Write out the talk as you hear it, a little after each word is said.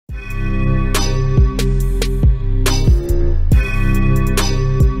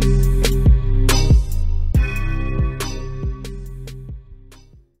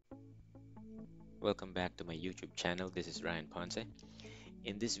YouTube channel. This is Ryan Ponce.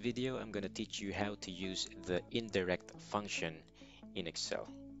 In this video, I'm going to teach you how to use the indirect function in Excel.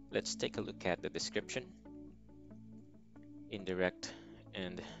 Let's take a look at the description. Indirect,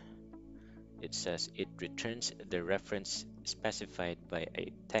 and it says it returns the reference specified by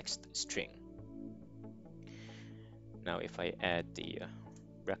a text string. Now, if I add the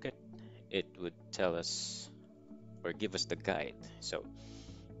bracket, it would tell us or give us the guide. So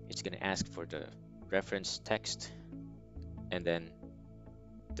it's going to ask for the reference text and then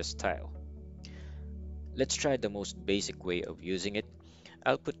the style. Let's try the most basic way of using it.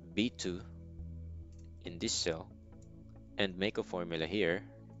 I'll put B2 in this cell and make a formula here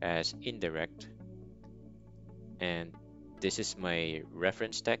as indirect, and this is my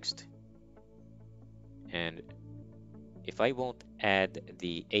reference text. And if I won't add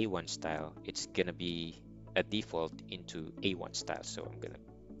the A1 style, it's gonna be a default into A1 style. So I'm gonna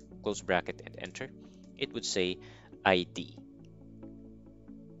close bracket and enter. It would say ID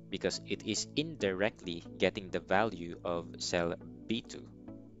because it is indirectly getting the value of cell B2,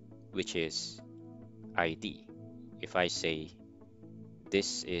 which is ID. If I say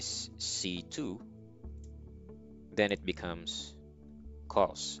this is C2, then it becomes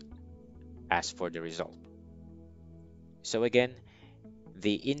calls as for the result. So again,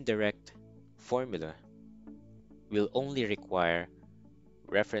 the indirect formula will only require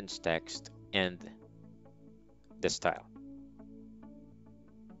reference text and the style.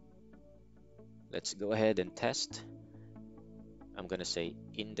 Let's go ahead and test. I'm gonna say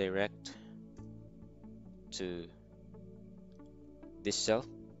indirect to this cell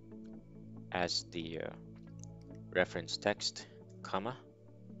as the reference text, comma,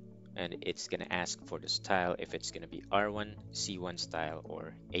 and it's gonna ask for the style if it's gonna be R1, C1 style,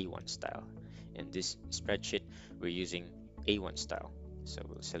 or A1 style. In this spreadsheet, we're using A1 style. So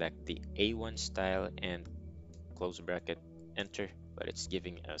we'll select the A1 style and close bracket, enter, but it's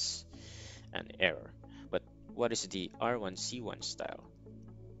giving us an error. But what is the R1, C1 style?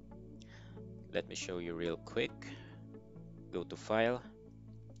 Let me show you real quick. Go to File,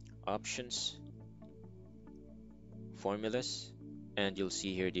 Options, Formulas, and you'll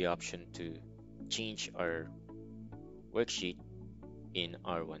see here the option to change our worksheet in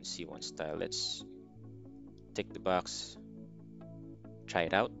R1, C1 style. Let's tick the box, try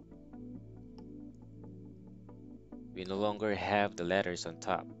it out. We no longer have the letters on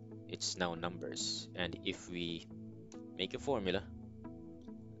top. It's now numbers. And if we make a formula,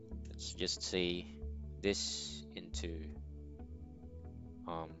 let's just say this into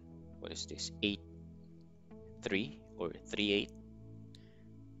what is this, 8-3 or 3-8.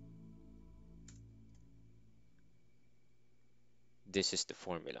 This is the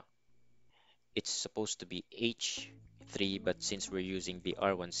formula. It's supposed to be H3, but since we're using the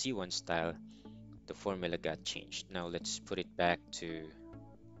R1 C1 style, the formula got changed. Now let's put it back to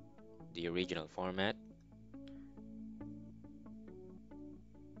the original format.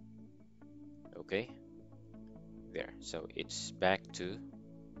 Okay, there. So it's back to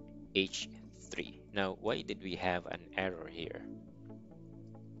H3. Now, why did we have an error here?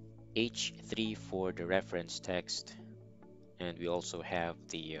 H3 for the reference text, and we also have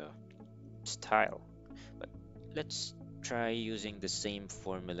the style. But let's try using the same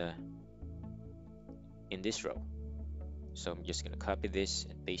formula in this row. So I'm just going to copy this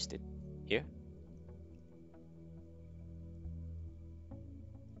and paste it here.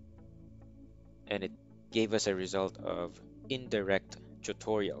 And it gave us a result of indirect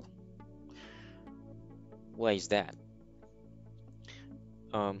tutorial. Why is that?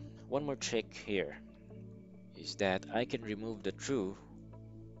 One more trick here is that I can remove the true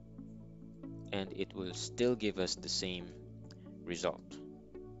and it will still give us the same result.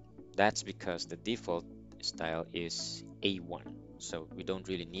 That's because the default style is A1, so we don't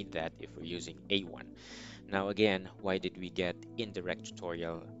really need that if we're using A1. Now again, why did we get indirect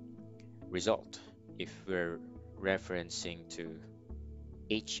tutorial result if we're referencing to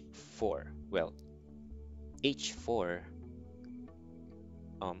H4? Well, H4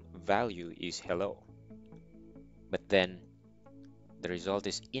 value is hello, but then the result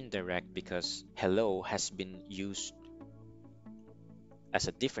is indirect because hello has been used as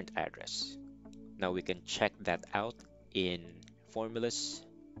a different address. Now we can check that out in Formulas,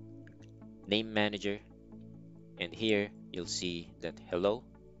 Name Manager, and here you'll see that hello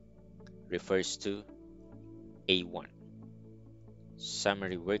refers to A1.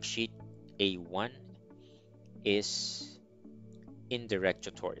 Summary worksheet A1 is indirect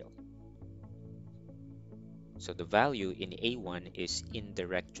tutorial. So the value in A1 is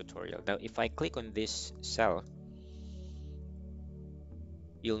indirect tutorial. Now if I click on this cell,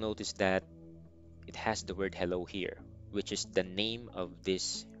 you'll notice that it has the word hello here, which is the name of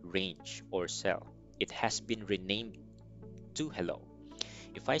this range or cell. It has been renamed to hello.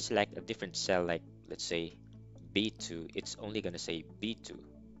 If I select a different cell, like let's say B2, it's only going to say B2.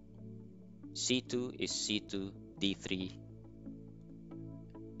 C2 is C2, D3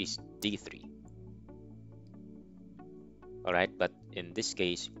 is D3. All right, but in this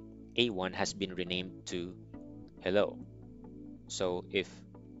case, A1 has been renamed to hello. So if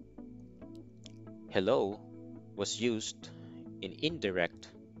hello was used in indirect,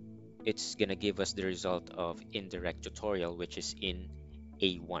 it's gonna give us the result of indirect tutorial, which is in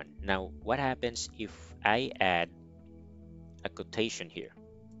A1. Now, what happens if I add a quotation here?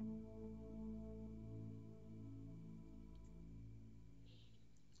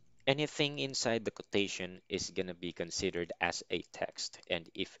 Anything inside the quotation is gonna be considered as a text. And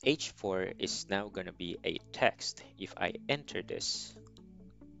if H4 is now gonna be a text, if I enter this,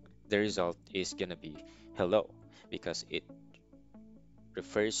 the result is gonna be hello, because it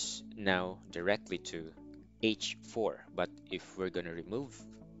refers now directly to H4. But if we're gonna remove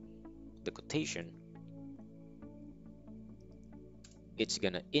the quotation, it's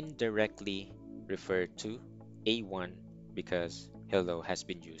gonna indirectly refer to A1 because hello has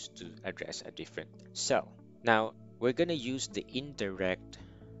been used to address a different cell. Now, we're gonna use the indirect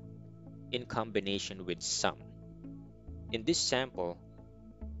in combination with some. In this sample,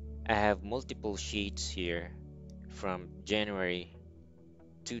 I have multiple sheets here from January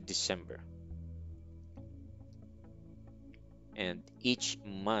to December. And each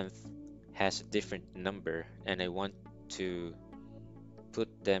month has a different number, and I want to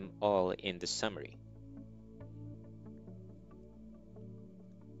put them all in the summary.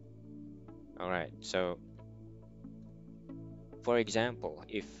 All right, so for example,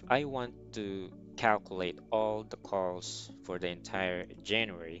 if I want to calculate all the calls for the entire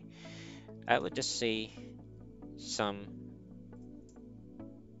January, I would just say sum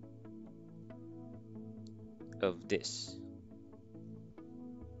of this.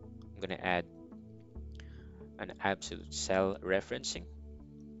 I'm going to add an absolute cell referencing,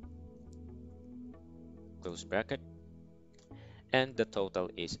 close bracket, and the total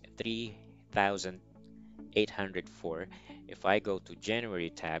is 3,804. If I go to January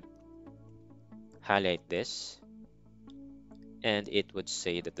tab, highlight this, and it would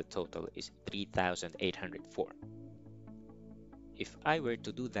say that the total is 3,804. If I were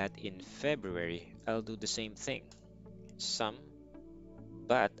to do that in February, I'll do the same thing, sum,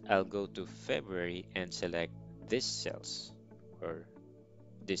 but I'll go to February and select this cells or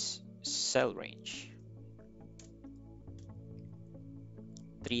this cell range,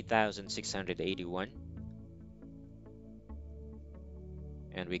 3,681,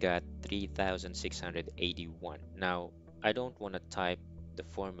 and we got 3,681. Now, I don't want to type the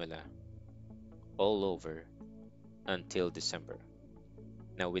formula all over until December.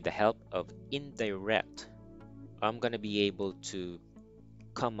 Now, with the help of indirect, I'm going to be able to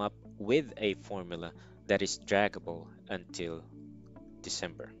come up with a formula that is draggable until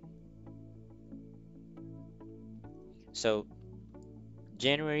December. So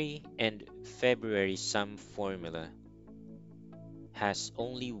January and February sum formula has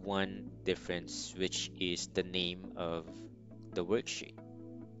only one difference, which is the name of the worksheet.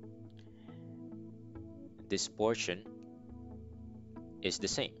 This portion is the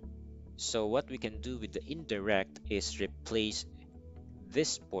same. So what we can do with the indirect is replace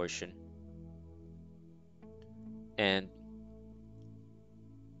this portion, and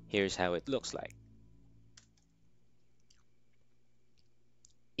here's how it looks like.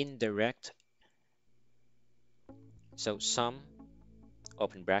 Indirect, so sum,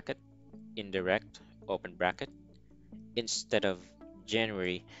 open bracket, indirect, open bracket. Instead of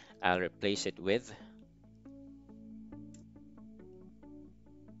January, I'll replace it with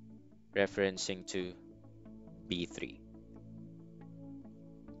referencing to B3.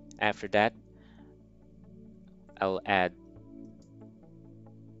 After that, I'll add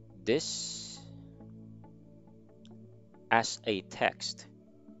this as a text,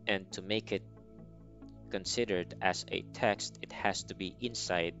 and to make it considered as a text, it has to be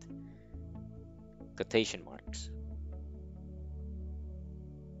inside quotation marks.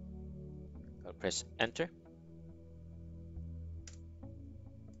 I'll press enter,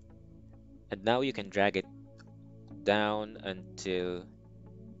 and now you can drag it down until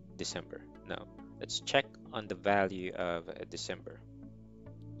December. Now let's check on the value of December.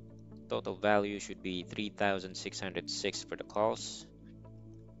 Total value should be 3,606 for the calls,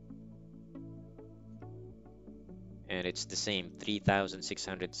 and it's the same,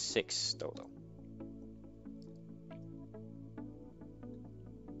 3,606 total.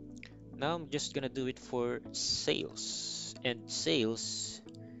 Now I'm just gonna do it for sales, and sales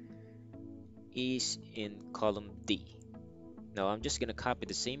is in column D. Now I'm just gonna copy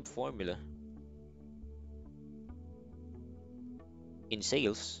the same formula in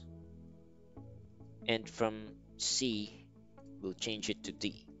sales, and from C we'll change it to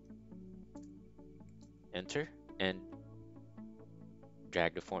D. Enter and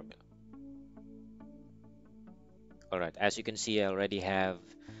drag the formula. All right, as you can see, I already have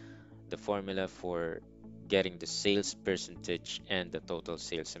the formula for getting the sales percentage and the total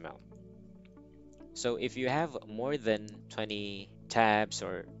sales amount. So if you have more than 20 tabs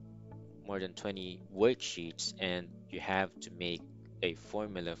or more than 20 worksheets and you have to make a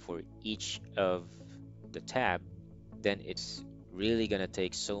formula for each of the tab, then it's really gonna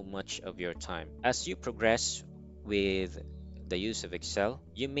take so much of your time. As you progress with the use of Excel,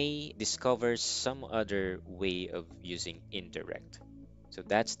 you may discover some other way of using indirect. So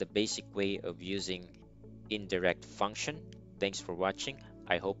that's the basic way of using indirect function. Thanks for watching.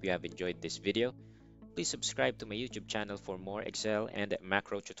 I hope you have enjoyed this video. Please subscribe to my YouTube channel for more Excel and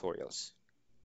macro tutorials.